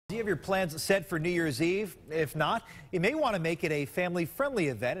Do you have your plans set for New Year's Eve? If not, you may want to make it a family-friendly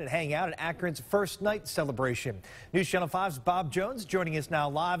event and hang out at Akron's first night celebration. News Channel 5's Bob Jones joining us now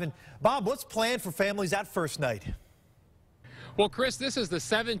live. And Bob, what's planned for families at first night? Well, Chris, this is the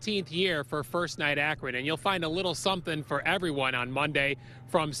 17th year for First Night Akron, and you'll find a little something for everyone on Monday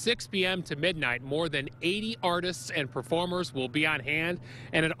from 6 p.m. to midnight. More than 80 artists and performers will be on hand,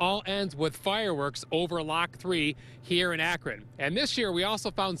 and it all ends with fireworks over Lock 3 here in Akron. And this year, we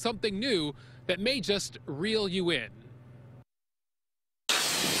also found something new that may just reel you in.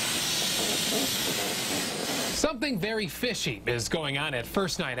 Something very fishy is going on at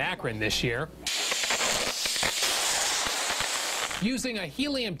First Night Akron this year. Using a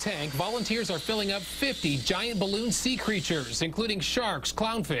helium tank, volunteers are filling up 50 giant balloon sea creatures, including sharks,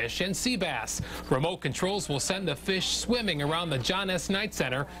 clownfish, and sea bass. Remote controls will send the fish swimming around the John S. Knight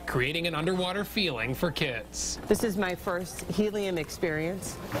Center, creating an underwater feeling for kids. This is my first helium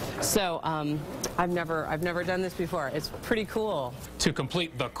experience, so I've never done this before. It's pretty cool. To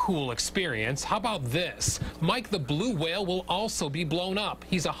complete the cool experience, how about this? Mike the blue whale will also be blown up.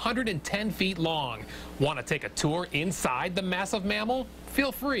 He's 110 feet long. Want to take a tour inside the massive mammal?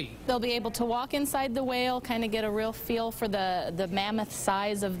 Feel free. They'll be able to walk inside the whale, kind of get a real feel for the mammoth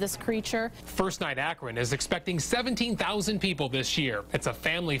size of this creature. First Night Akron is expecting 17,000 people this year. It's a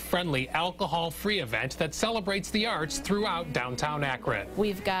family-friendly, alcohol-free event that celebrates the arts throughout downtown Akron.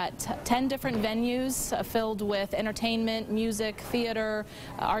 We've got 10 different venues filled with entertainment, music, theater,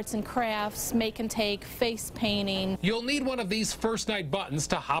 arts and crafts, make and take, face painting. You'll need one of these First Night buttons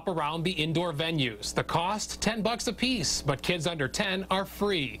to hop around the indoor venues. The cost, $10 a piece, but kids under 10 are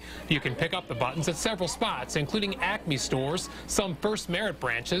free. You can pick up the buttons at several spots, including Acme stores, some First Merit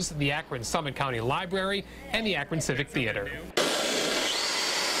branches, the Akron Summit County Library, and the Akron Civic Theater.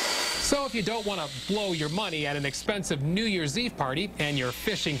 So if you don't want to blow your money at an expensive New Year's Eve party and you're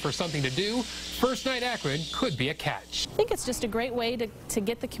fishing for something to do, First Night Akron could be a catch. I think it's just a great way to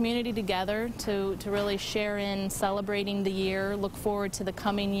get the community together, to really share in celebrating the year, look forward to the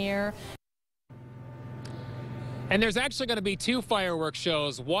coming year. And there's actually going to be two fireworks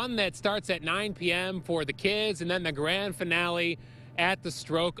shows, one that starts at 9 p.m. for the kids, and then the grand finale at the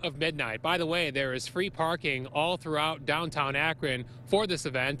stroke of midnight. By the way, there is free parking all throughout downtown Akron for this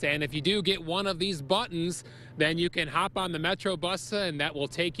event, and if you do get one of these buttons, then you can hop on the Metro bus, and that will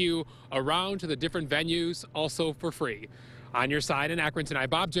take you around to the different venues, also for free. On your side in Akron tonight,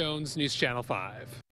 Bob Jones, News Channel 5.